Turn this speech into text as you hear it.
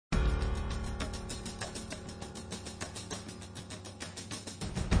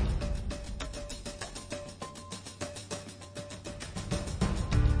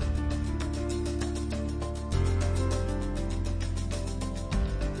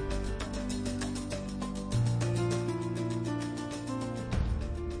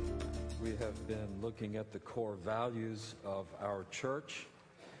looking at the core values of our church.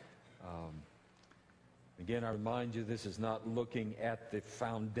 Again, I remind you, this is not looking at the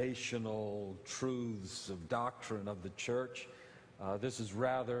foundational truths of doctrine of the church. This is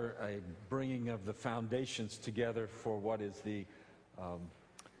rather a bringing of the foundations together for what is the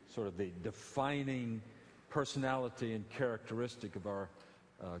sort of the defining personality and characteristic of our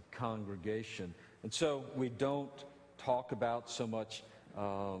congregation. And so we don't talk about so much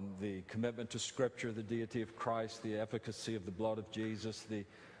the commitment to Scripture, the deity of Christ, the efficacy of the blood of Jesus,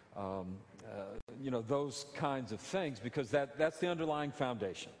 those kinds of things, because that's the underlying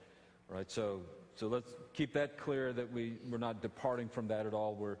foundation, right? So let's keep that clear that we're not departing from that at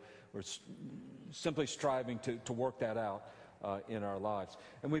all. We're simply striving to work that out in our lives.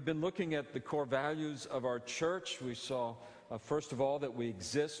 And we've been looking at the core values of our church. We saw, first of all, that we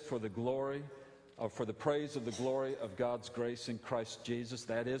exist for the glory, for the praise of the glory of God's grace in Christ Jesus.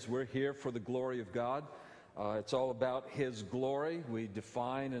 That is, we're here for the glory of God. It's all about His glory. We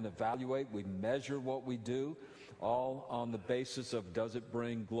define and evaluate. We measure what we do, all on the basis of, does it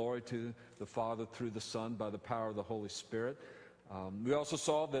bring glory to the Father through the Son by the power of the Holy Spirit? We also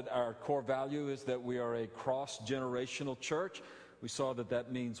saw that our core value is that we are a cross-generational church. We saw that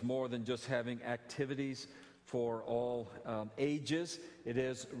that means more than just having activities for all ages. It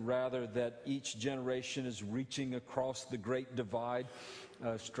is rather that each generation is reaching across the great divide,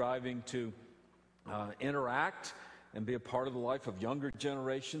 striving to interact and be a part of the life of younger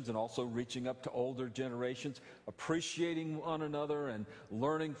generations, and also reaching up to older generations, appreciating one another and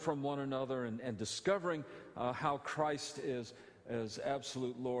learning from one another, and discovering how Christ is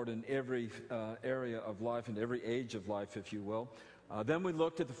absolute Lord in every area of life and every age of life, if you will. Then we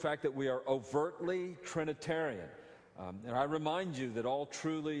looked at the fact that we are overtly Trinitarian. And I remind you that all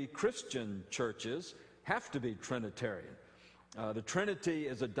truly Christian churches have to be Trinitarian. The Trinity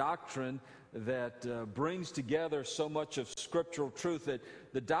is a doctrine that brings together so much of scriptural truth, that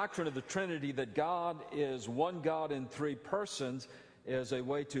the doctrine of the Trinity, that God is one God in three persons, is a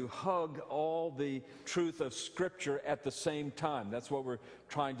way to hug all the truth of Scripture at the same time. That's what we're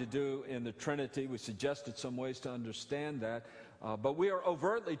trying to do in the Trinity. We suggested some ways to understand that. But we are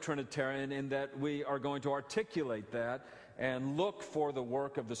overtly Trinitarian in that we are going to articulate that and look for the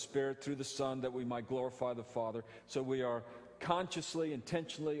work of the Spirit through the Son, that we might glorify the Father. So we are consciously,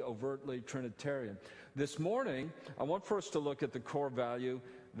 intentionally, overtly Trinitarian. This morning, I want first to look at the core value,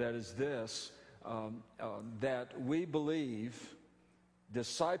 that is this, that we believe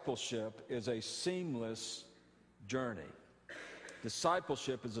discipleship is a seamless journey.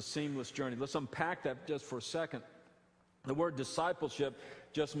 Discipleship is a seamless journey. Let's unpack that just for a second. The word discipleship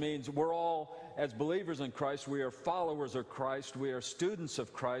just means we're all, as believers in Christ, we are followers of Christ, we are students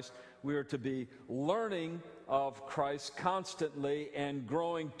of Christ. We are to be learning of Christ constantly and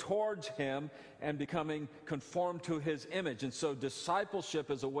growing towards Him and becoming conformed to His image. And so discipleship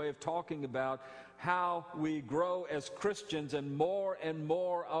is a way of talking about how we grow as Christians, and more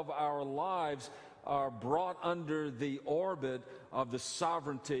of our lives are brought under the orbit of the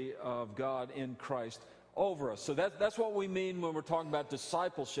sovereignty of God in Christ over us. So that's what we mean when we're talking about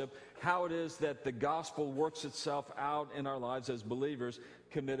discipleship, how it is that the gospel works itself out in our lives as believers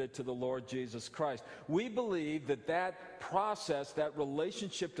committed to the Lord Jesus Christ. We believe that process, that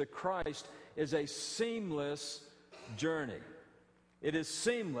relationship to Christ, is a seamless journey. It is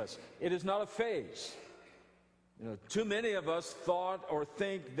seamless. It is not a phase. Too many of us thought or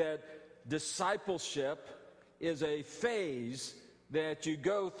think that discipleship is a phase that you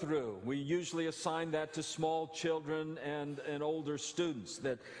go through. We usually assign that to small children and older students.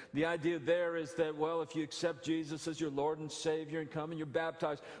 That the idea there is that, well, if you accept Jesus as your Lord and Savior and come and you're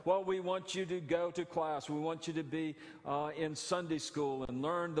baptized, well, we want you to go to class. We want you to be in Sunday school and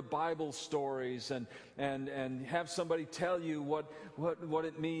learn the Bible stories and have somebody tell you what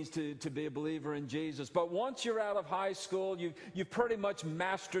it means to be a believer in Jesus. But once you're out of high school, you've pretty much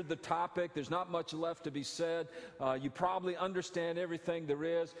mastered the topic. There's not much left to be said. You probably understand everything there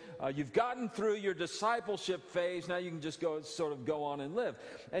is. You've gotten through your discipleship phase. Now you can just go on and live.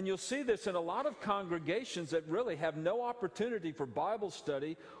 And you'll see this in a lot of congregations that really have no opportunity for Bible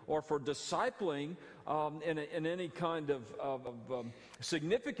study or for discipling in any kind of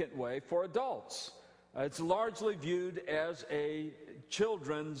significant way for adults. It's largely viewed as a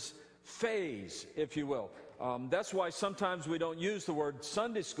children's phase, if you will. That's why sometimes we don't use the word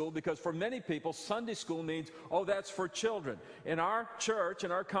Sunday school, because for many people, Sunday school means, oh, that's for children. In our church,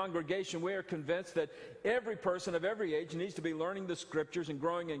 in our congregation, we are convinced that every person of every age needs to be learning the Scriptures and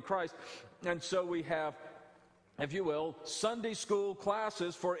growing in Christ. And so we have, if you will, Sunday school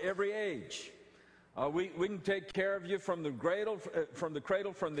classes for every age. We can take care of you from the cradle, from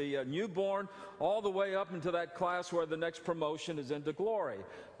the newborn, all the way up into that class where the next promotion is into glory.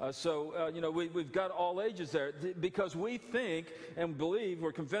 We've got all ages there because we think and believe,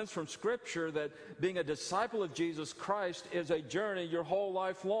 we're convinced from Scripture that being a disciple of Jesus Christ is a journey your whole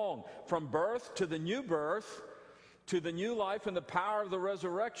life long, from birth to the new birth, to the new life and the power of the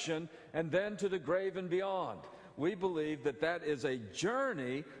resurrection, and then to the grave and beyond. We believe that that is a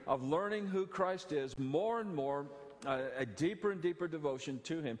journey of learning who Christ is, more and more, a deeper and deeper devotion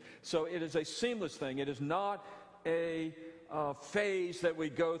to Him. So it is a seamless thing. It is not a phase that we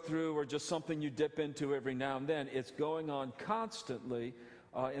go through or just something you dip into every now and then. It's going on constantly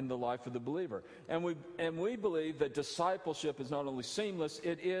in the life of the believer. And we believe that discipleship is not only seamless,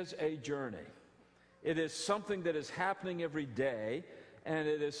 it is a journey. It is something that is happening every day. And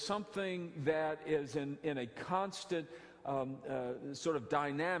it is something that is in a constant sort of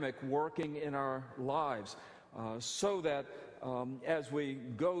dynamic working in our lives so that as we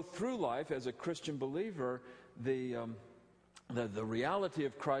go through life as a Christian believer, the reality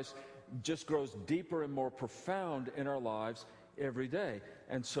of Christ just grows deeper and more profound in our lives every day.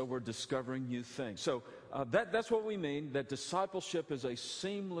 And so we're discovering new things. So that's what we mean, that discipleship is a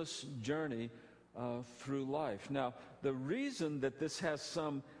seamless journey through life. Now, the reason that this has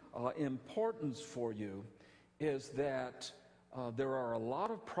some importance for you is that there are a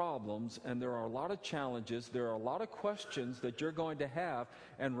lot of problems and there are a lot of challenges. There are a lot of questions that you're going to have,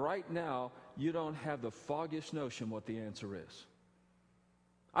 and right now you don't have the foggiest notion what the answer is.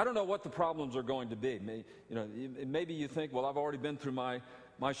 I don't know what the problems are going to be. Maybe you think, well, I've already been through my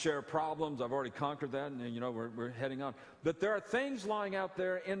share of problems. I've already conquered that, and we're heading on. But there are things lying out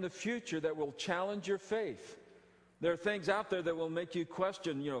there in the future that will challenge your faith. There are things out there that will make you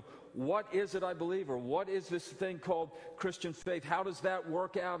question, what is it I believe, or what is this thing called Christian faith? How does that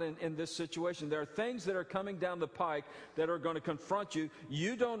work out in this situation? There are things that are coming down the pike that are going to confront you.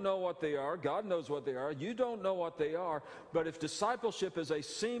 You don't know what they are. God knows what they are. You don't know what they are. But if discipleship is a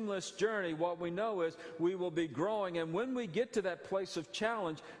seamless journey, what we know is we will be growing. And when we get to that place of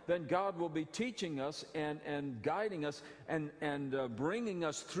challenge, then God will be teaching us and guiding us and bringing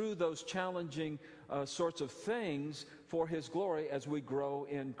us through those challenging sorts of things for His glory as we grow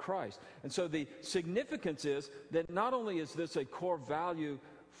in Christ. And so the significance is that not only is this a core value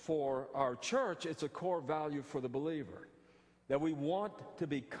for our church, it's a core value for the believer. That we want to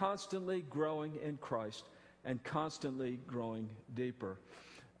be constantly growing in Christ and constantly growing deeper.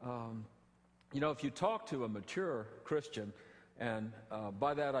 If you talk to a mature Christian, and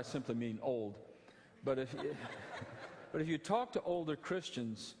by that I simply mean old, but if you talk to older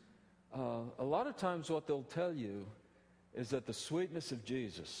Christians, a lot of times what they'll tell you is that the sweetness of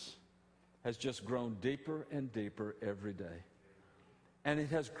Jesus has just grown deeper and deeper every day. And it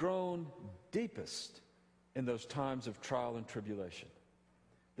has grown deepest in those times of trial and tribulation.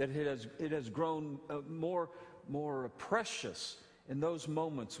 That it has grown more precious in those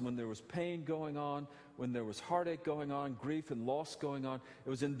moments when there was pain going on, when there was heartache going on, grief and loss going on. It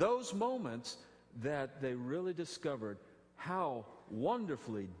was in those moments that they really discovered how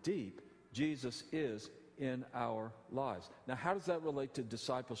wonderfully deep Jesus is in our lives. Now, how does that relate to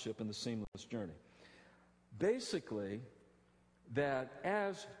discipleship and the seamless journey? Basically, that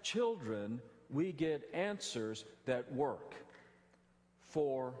as children, we get answers that work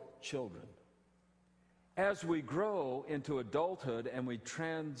for children. As we grow into adulthood and we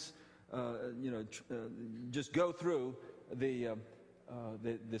just go through the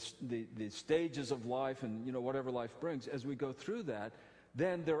stages of life and whatever life brings, as we go through that,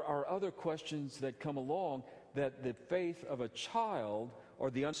 then there are other questions that come along that the faith of a child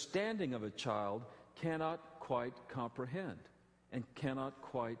or the understanding of a child cannot quite comprehend and cannot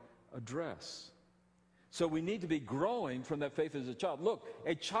quite address. So we need to be growing from that faith as a child. Look,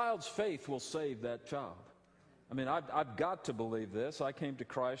 a child's faith will save that child. I mean, I've got to believe this. I came to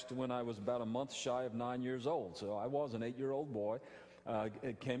Christ when I was about a month shy of 9 years old. So I was an 8-year-old boy.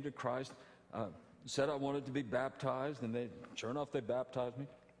 Came to Christ, said I wanted to be baptized, and sure enough, they baptized me.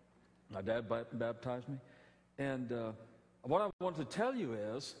 My dad baptized me. And what I want to tell you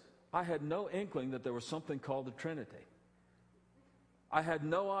is, I had no inkling that there was something called the Trinity. I had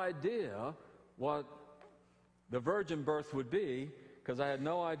no idea what the virgin birth would be, because I had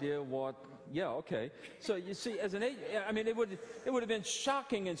no idea what. So you see, as an 8, I mean, it would have been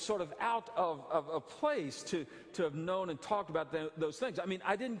shocking and sort of out of place to have known and talked about those things. I mean,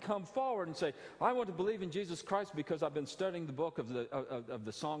 I didn't come forward and say, I want to believe in Jesus Christ because I've been studying the book of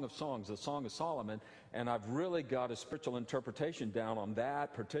the Song of Songs, the Song of Solomon, and I've really got a spiritual interpretation down on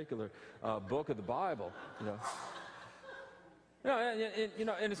that particular book of the Bible.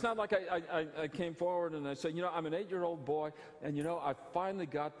 And it's not like I came forward and I said, I'm an 8-year-old boy, and I finally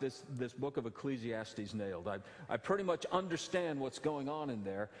got this book of Ecclesiastes nailed. I pretty much understand what's going on in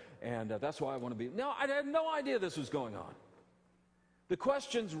there, and that's why I want to be. No, I had no idea this was going on. The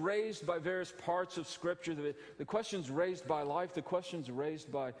questions raised by various parts of Scripture, the questions raised by life, the questions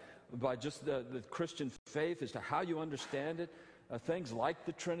raised by just the Christian faith as to how you understand it, things like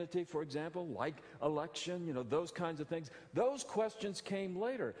the Trinity, for example, like election, those kinds of things. Those questions came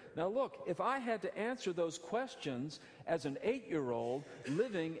later. Now look, if I had to answer those questions as an 8-year-old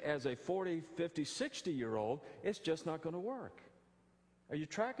living as a 40, 50, 60-year-old, it's just not going to work. Are you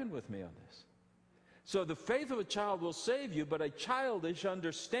tracking with me on this? So the faith of a child will save you, but a childish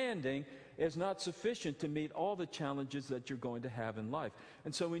understanding is not sufficient to meet all the challenges that you're going to have in life.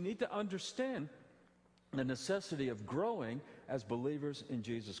 And so we need to understand the necessity of growing as believers in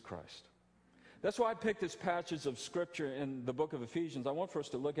Jesus Christ. That's why I picked this passage of Scripture in the book of Ephesians. I want for us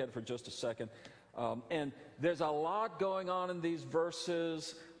to look at it for just a second. And there's a lot going on in these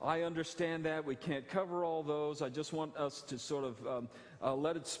verses. I understand that. We can't cover all those. I just want us to sort of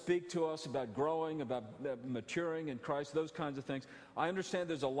let it speak to us about growing, about maturing in Christ, those kinds of things. I understand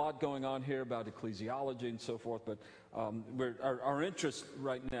there's a lot going on here about ecclesiology and so forth, but our interest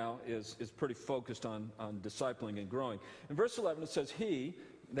right now is pretty focused on discipling and growing. In verse 11 it says, He,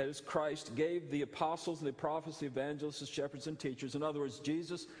 that is Christ, gave the apostles and the prophets, the evangelists, the shepherds, and teachers. In other words,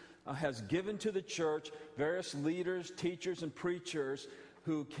 Jesus has given to the church various leaders, teachers, and preachers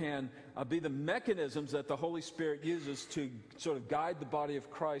who can be the mechanisms that the Holy Spirit uses to sort of guide the body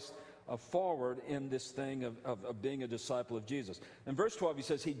of Christ forward in this thing of being a disciple of Jesus. In verse 12, he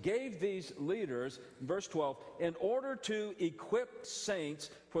says, He gave these leaders, in verse 12, in order to equip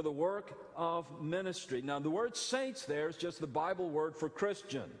saints for the work of ministry. Now, the word saints there is just the Bible word for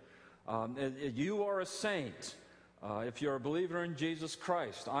Christian. You are a saint. If you're a believer in Jesus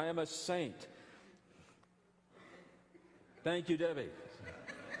Christ, I am a saint. Thank you, Debbie.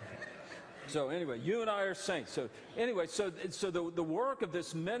 So anyway, you and I are saints. So anyway, so the work of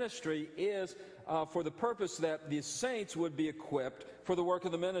this ministry is for the purpose that the saints would be equipped for the work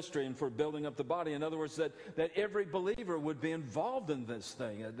of the ministry and for building up the body. In other words, that every believer would be involved in this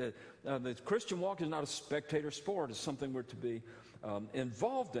thing. The Christian walk is not a spectator sport. It's something we're to be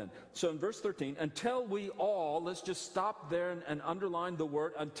involved in. So in verse 13, until we all, let's just stop there and underline the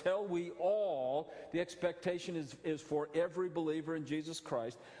word, until we all, the expectation is for every believer in Jesus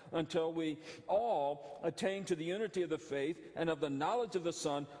Christ, until we all attain to the unity of the faith and of the knowledge of the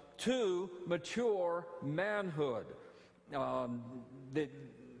Son, to mature manhood. The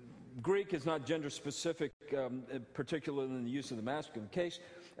Greek is not gender specific, particularly in the use of the masculine case.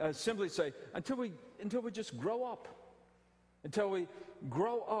 Simply say, until we just grow up. Until we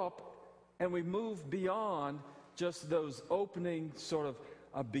grow up and we move beyond just those opening sort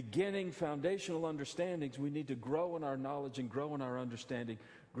of beginning foundational understandings, we need to grow in our knowledge and grow in our understanding,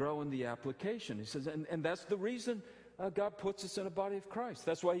 grow in the application. He says, and that's the reason God puts us in a body of Christ.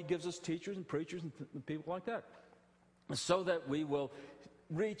 That's why He gives us teachers and preachers and people like that, so that we will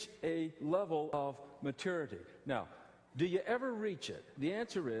reach a level of maturity. Now, do you ever reach it? The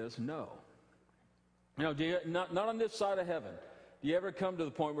answer is no. Do you, not on this side of heaven. Do you ever come to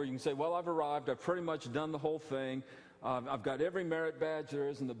the point where you can say, well, I've arrived, I've pretty much done the whole thing, I've got every merit badge there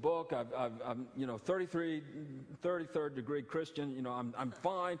is in the book, I'm 33rd degree Christian, I'm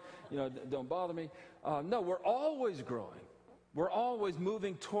fine, don't bother me. No, we're always growing. We're always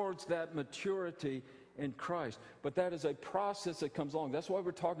moving towards that maturity in Christ. But that is a process that comes along. That's why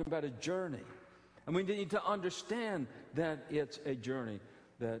we're talking about a journey. And we need to understand that it's a journey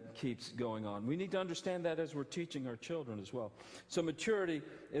that keeps going on. We need to understand that as we're teaching our children as well. So maturity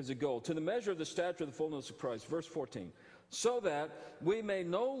is a goal. To the measure of the stature of the fullness of Christ, verse 14, so that we may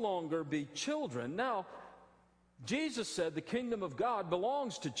no longer be children. Now, Jesus said the kingdom of God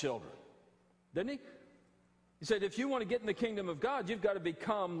belongs to children, didn't He? He said if you want to get in the kingdom of God, you've got to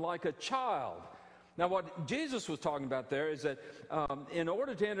become like a child. Now, what Jesus was talking about there is that in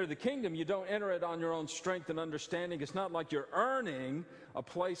order to enter the kingdom, you don't enter it on your own strength and understanding. It's not like you're earning a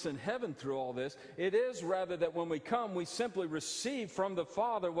place in heaven through all this. It is rather that when we come, we simply receive from the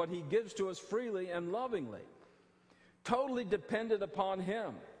Father what He gives to us freely and lovingly, totally dependent upon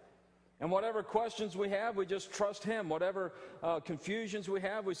Him. And whatever questions we have, we just trust Him. Whatever confusions we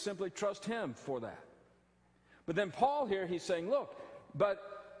have, we simply trust Him for that. But then Paul here, he's saying, look, but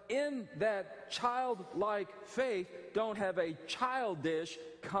in that childlike faith, don't have a childish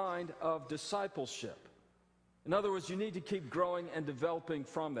kind of discipleship. In other words, you need to keep growing and developing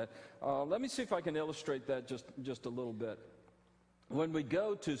from that. Let me see if I can illustrate that just a little bit. When we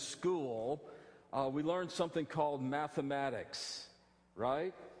go to school, we learned something called mathematics,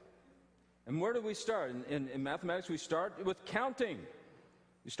 right? And where do we start? In mathematics, we start with counting.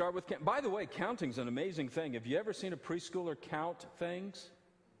 You start with, by the way, counting's an amazing thing. Have you ever seen a preschooler count things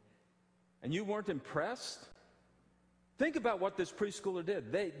and you weren't impressed? Think about what this preschooler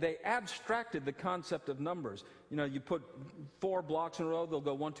did. They abstracted the concept of numbers. You know, you put 4 blocks in a row, they'll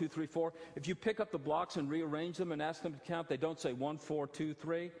go 1, 2, 3, 4. If you pick up the blocks and rearrange them and ask them to count, they don't say 1, 4, 2,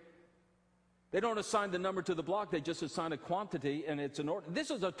 3. They don't assign the number to the block, they just assign a quantity and it's an order. This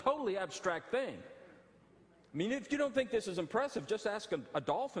is a totally abstract thing. I mean, if you don't think this is impressive, just ask a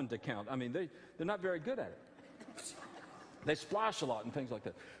dolphin to count. I mean, they're not very good at it. They splash a lot and things like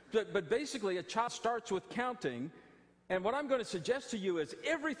that. But basically, a child starts with counting, and what I'm going to suggest to you is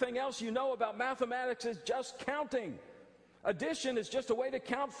everything else you know about mathematics is just counting. Addition is just a way to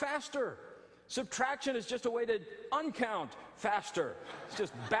count faster. Subtraction is just a way to uncount faster. It's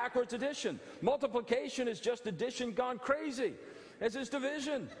just backwards addition. Multiplication is just addition gone crazy, as is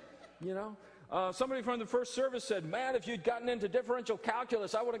division, you know. Somebody from the first service said, "Man, if you'd gotten into differential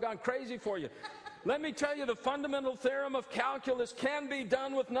calculus, I would have gone crazy for you." Let me tell you, the fundamental theorem of calculus can be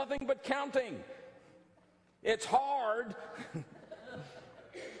done with nothing but counting. It's hard.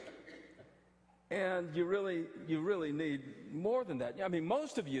 And you really need more than that. I mean,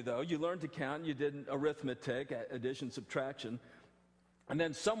 most of you, though, you learned to count. You did arithmetic, addition, subtraction. And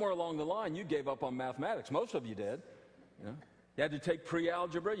then somewhere along the line, you gave up on mathematics. Most of you did. You know? You had to take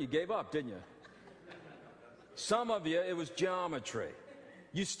pre-algebra. You gave up, didn't you? Some of you, it was geometry.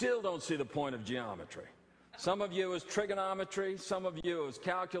 You still don't see the point of geometry. Some of you, it was trigonometry. Some of you, it was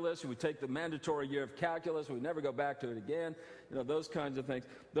calculus. We take the mandatory year of calculus. We never go back to it again. You know, those kinds of things.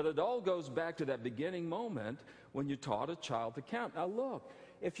 But it all goes back to that beginning moment when you taught a child to count. Now, look,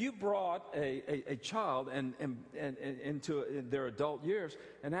 if you brought a child into their adult years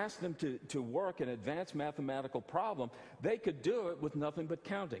and asked them to work an advanced mathematical problem, they could do it with nothing but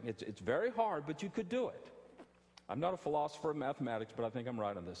counting. It's very hard, but you could do it. I'm not a philosopher of mathematics, but I think I'm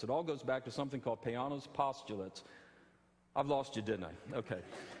right on this. It all goes back to something called Peano's postulates. I've lost you, didn't I? Okay.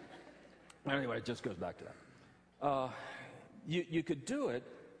 Anyway, it just goes back to that. You could do it,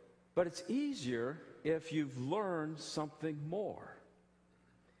 but it's easier if you've learned something more.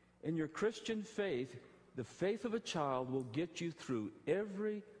 In your Christian faith, the faith of a child will get you through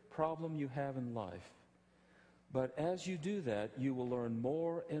every problem you have in life. But as you do that, you will learn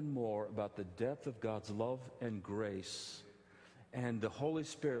more and more about the depth of God's love and grace. And the Holy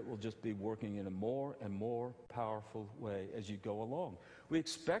Spirit will just be working in a more and more powerful way as you go along. We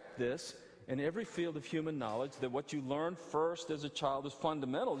expect this in every field of human knowledge, that what you learn first as a child is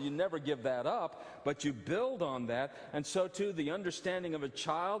fundamental. You never give that up, but you build on that. And so too, the understanding of a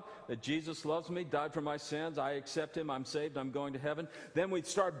child that Jesus loves me, died for my sins, I accept him, I'm saved, I'm going to heaven. Then we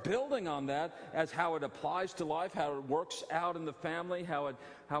start building on that as how it applies to life, how it works out in the family, how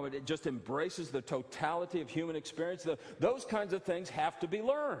it just embraces the totality of human experience. Those kinds of things have to be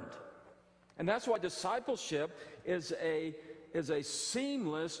learned. And that's why discipleship is a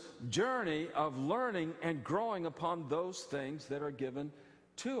seamless journey of learning and growing upon those things that are given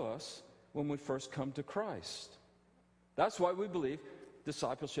to us when we first come to Christ. That's why we believe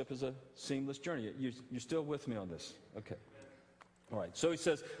discipleship is a seamless journey. You're still with me on this? Okay. All right. So he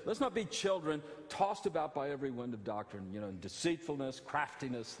says, let's not be children tossed about by every wind of doctrine, deceitfulness,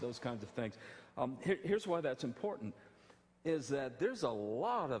 craftiness, those kinds of things. Here's why that's important, is that there's a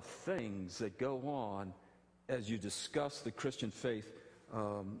lot of things that go on as you discuss the Christian faith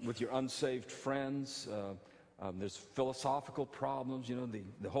with your unsaved friends. There's philosophical problems,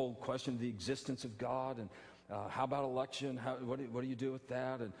 the whole question of the existence of God, and how about election? What do you do with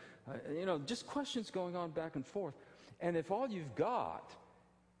that? And, just questions going on back and forth. And if all you've got,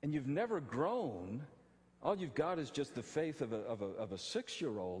 and you've never grown, all you've got is just the faith of a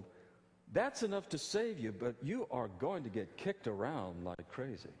 6-year-old, that's enough to save you, but you are going to get kicked around like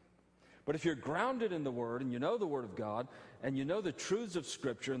crazy. But if you're grounded in the Word, and you know the Word of God, and you know the truths of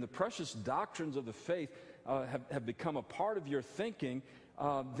Scripture, and the precious doctrines of the faith have become a part of your thinking,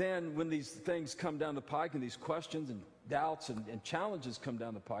 then when these things come down the pike, and these questions and doubts and challenges come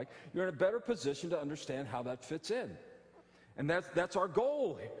down the pike, you're in a better position to understand how that fits in. And that's our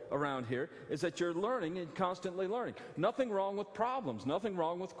goal around here, is that you're learning and constantly learning. Nothing wrong with problems, nothing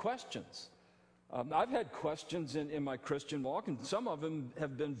wrong with questions. I've had questions in my Christian walk, and some of them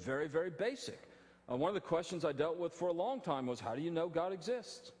have been very, very basic. One of the questions I dealt with for a long time was, how do you know God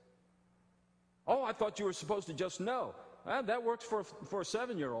exists? Oh, I thought you were supposed to just know. That works for a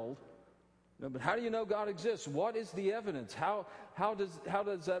 7-year-old. But how do you know God exists? What is the evidence? How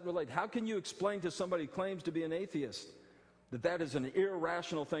does that relate? How can you explain to somebody who claims to be an atheist That is an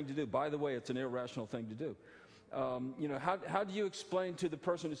irrational thing to do. By the way, it's an irrational thing to do. How do you explain to the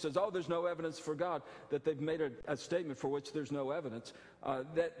person who says, oh, there's no evidence for God, that they've made a statement for which there's no evidence?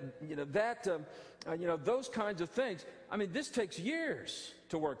 Those kinds of things, I mean, this takes years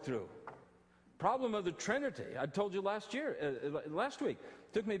to work through. Problem of the Trinity, I told you last week,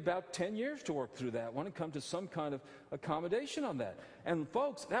 it took me about 10 years to work through that one and come to some kind of accommodation on that. And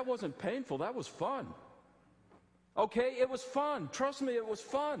folks, that wasn't painful, that was fun. Okay, it was fun. Trust me, it was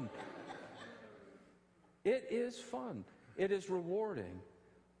fun. It is fun. It is rewarding.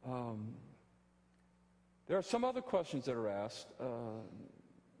 There are some other questions that are asked.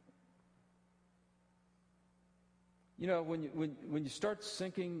 When you start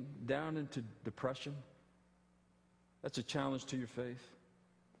sinking down into depression, that's a challenge to your faith.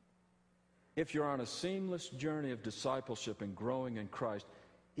 If you're on a seamless journey of discipleship and growing in Christ,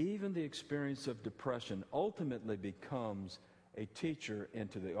 even the experience of depression ultimately becomes a teacher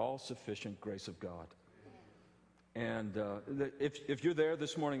into the all-sufficient grace of God. And if you're there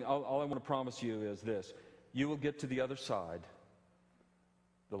this morning, all I want to promise you is this. You will get to the other side.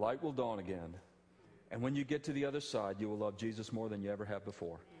 The light will dawn again. And when you get to the other side, you will love Jesus more than you ever have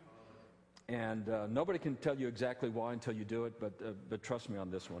before. And nobody can tell you exactly why until you do it, but trust me on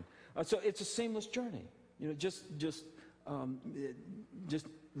this one. So it's a seamless journey. Just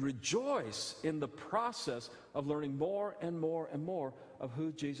rejoice in the process of learning more and more and more of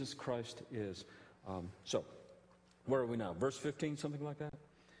who Jesus Christ is. So, where are we now? Verse 15, something like that?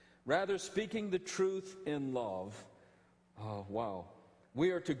 Rather, speaking the truth in love, oh, wow. We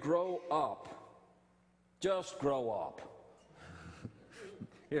are to grow up. Just grow up.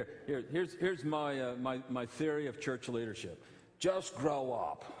 Here's my theory of church leadership. Just grow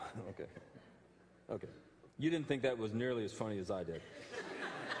up. Okay. You didn't think that was nearly as funny as I did.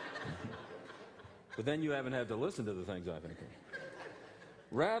 But then you haven't had to listen to the things I think.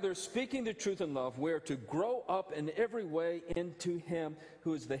 Rather, speaking the truth in love, we are to grow up in every way into Him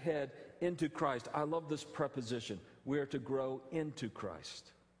who is the head, into Christ. I love this preposition. We are to grow into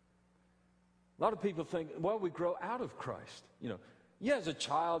Christ. A lot of people think, well, we grow out of Christ. Yeah, as a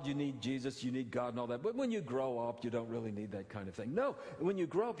child, you need Jesus, you need God and all that. But when you grow up, you don't really need that kind of thing. No, when you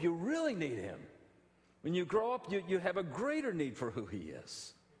grow up, you really need Him. When you grow up, you have a greater need for who He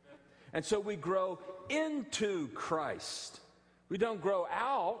is. And so we grow into Christ. We don't grow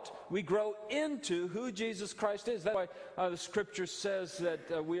out, we grow into who Jesus Christ is. That's why the Scripture says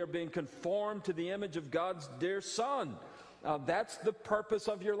that we are being conformed to the image of God's dear Son. That's the purpose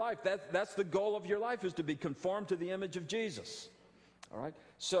of your life. That's the goal of your life, is to be conformed to the image of Jesus. All right?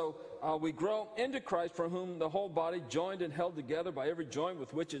 So we grow into Christ, from whom the whole body, joined and held together by every joint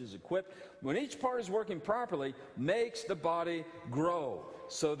with which it is equipped, when each part is working properly, makes the body grow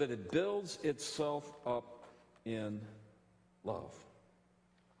so that it builds itself up in love.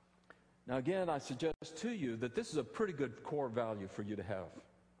 Now again, I suggest to you that this is a pretty good core value for you to have.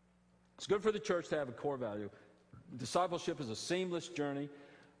 It's good for the church to have a core value. Discipleship is a seamless journey.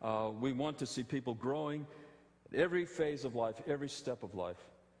 We want to see people growing at every phase of life, every step of life.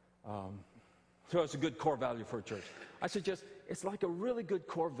 So it's a good core value for a church. I suggest it's like a really good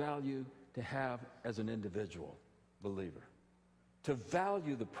core value to have as an individual believer. To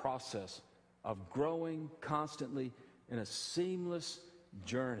value the process of growing constantly in a seamless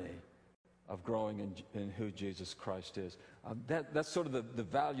journey of growing in who Jesus Christ is. That's sort of the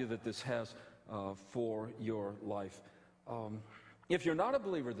value that this has for your life. If you're not a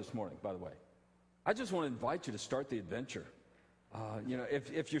believer this morning, by the way, I just want to invite you to start the adventure.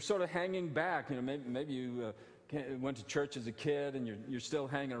 If you're sort of hanging back, maybe you went to church as a kid and you're still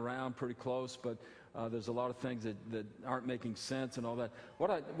hanging around pretty close, but there's a lot of things that aren't making sense and all that.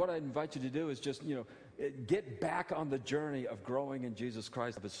 What I invite you to do is just, get back on the journey of growing in Jesus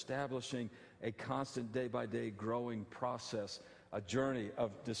Christ, of establishing a constant day-by-day growing process, a journey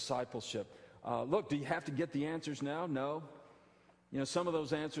of discipleship. Look, do you have to get the answers now? No. Some of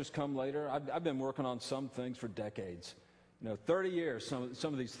those answers come later. I've been working on some things for decades. 30 years,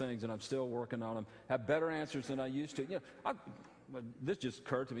 some of these things, and I'm still working on them, have better answers than I used to. This just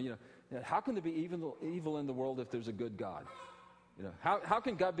occurred to me, how can there be evil in the world if there's a good God? How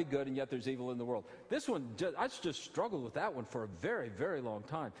can God be good and yet there's evil in the world? This one, I just struggled with that one for a very, very long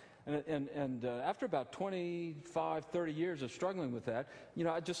time. And after about 25, 30 years of struggling with that,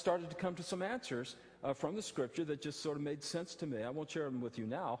 I just started to come to some answers from the Scripture that just sort of made sense to me. I won't share them with you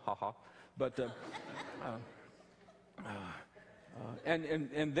now, haha. But,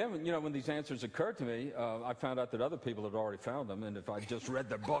 and then, when these answers occurred to me, I found out that other people had already found them, and if I just read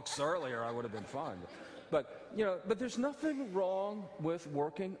their books earlier, I would have been fine. But there's nothing wrong with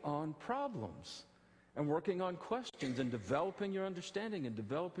working on problems. and working on questions and developing your understanding and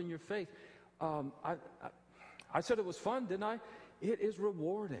developing your faith. I said it was fun, didn't I? It is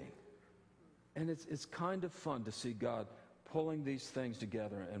rewarding. And it's kind of fun to see God pulling these things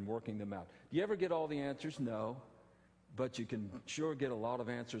together and working them out. Do you ever get all the answers? No. But you can sure get a lot of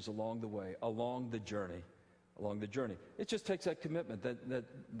answers along the way, along the journey. It just takes that commitment,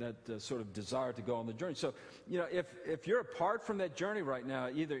 that sort of desire to go on the journey. So, if you're apart from that journey right now,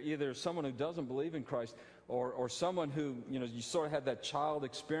 either someone who doesn't believe in Christ or someone who, you sort of had that child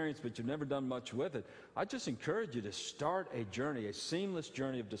experience, but you've never done much with it, I just encourage you to start a journey, a seamless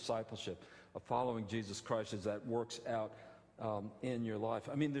journey of discipleship, of following Jesus Christ as that works out in your life.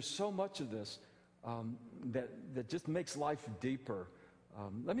 I mean, there's so much of this that just makes life deeper.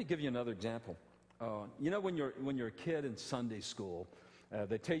 Let me give you another example. When you're a kid in Sunday school,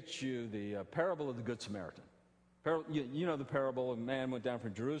 they teach you the parable of the Good Samaritan. You know the parable: a man went down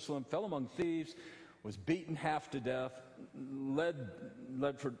from Jerusalem, fell among thieves, was beaten half to death,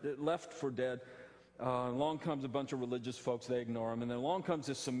 left for dead. Along comes a bunch of religious folks, they ignore him, and then along comes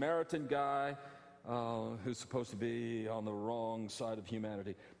this Samaritan guy who's supposed to be on the wrong side of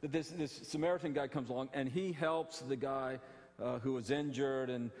humanity. But this Samaritan guy comes along, and he helps the guy who was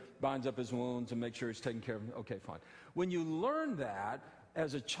injured and binds up his wounds and makes sure he's taken care of. Okay, fine. When you learn that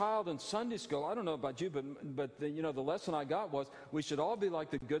as a child in Sunday school, I don't know about you, but the lesson I got was we should all be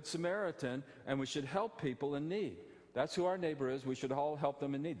like the Good Samaritan, and we should help people in need. That's who our neighbor is. We should all help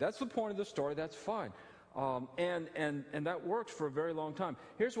them in need. That's the point of the story. That's fine. And that works for a very long time.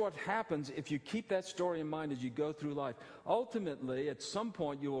 Here's what happens if you keep that story in mind as you go through life. Ultimately, at some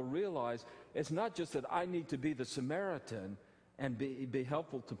point, you will realize it's not just that I need to be the Samaritan and be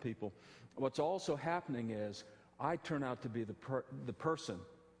helpful to people. What's also happening is I turn out to be the person,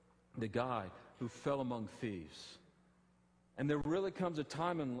 the guy who fell among thieves. And there really comes a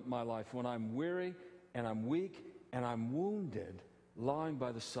time in my life when I'm weary and I'm weak and I'm wounded, lying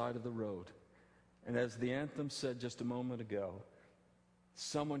by the side of the road. And as the anthem said just a moment ago,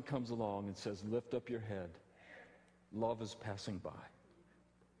 someone comes along and says, lift up your head. Love is passing by.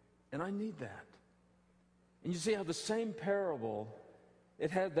 And I need that. And you see how the same parable, it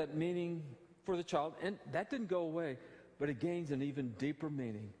had that meaning for the child, and that didn't go away, but it gains an even deeper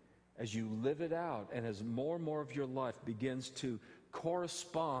meaning as you live it out and as more and more of your life begins to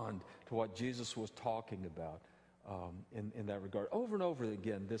correspond to what Jesus was talking about in that regard. Over and over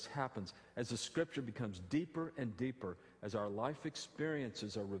again, this happens as the Scripture becomes deeper and deeper, as our life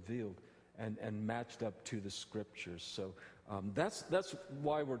experiences are revealed and matched up to the Scriptures. So that's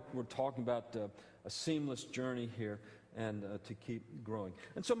why we're talking about a seamless journey here and to keep growing.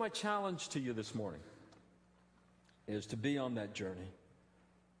 And so my challenge to you this morning is to be on that journey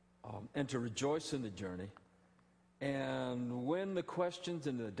and to rejoice in the journey. And when the questions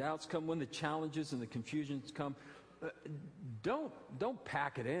and the doubts come, when the challenges and the confusions come, don't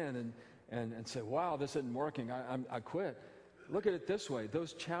pack it in and say, wow, this isn't working, I quit. Look at it this way.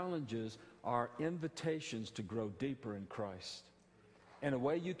 Those challenges are invitations to grow deeper in Christ in a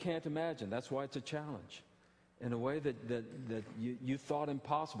way you can't imagine. That's why it's a challenge. In a way that you thought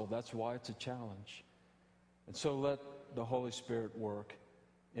impossible. That's why it's a challenge. And so let the Holy Spirit work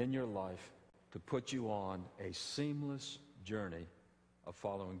in your life to put you on a seamless journey of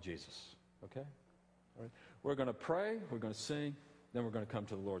following Jesus. Okay? All right. We're going to pray, we're going to sing, then we're going to come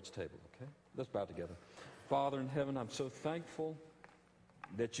to the Lord's table. Okay? Let's bow together. Father in heaven, I'm so thankful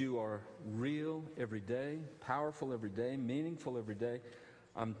that you are real every day, powerful every day, meaningful every day.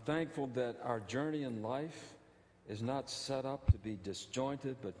 I'm thankful that our journey in life is not set up to be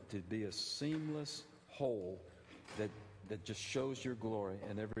disjointed, but to be a seamless whole that just shows your glory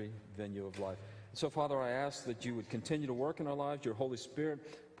in every venue of life. So, Father, I ask that you would continue to work in our lives, your Holy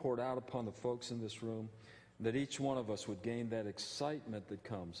Spirit poured out upon the folks in this room, that each one of us would gain that excitement that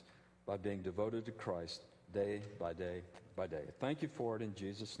comes by being devoted to Christ day by day by day. Thank you for it in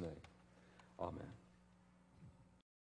Jesus' name. Amen.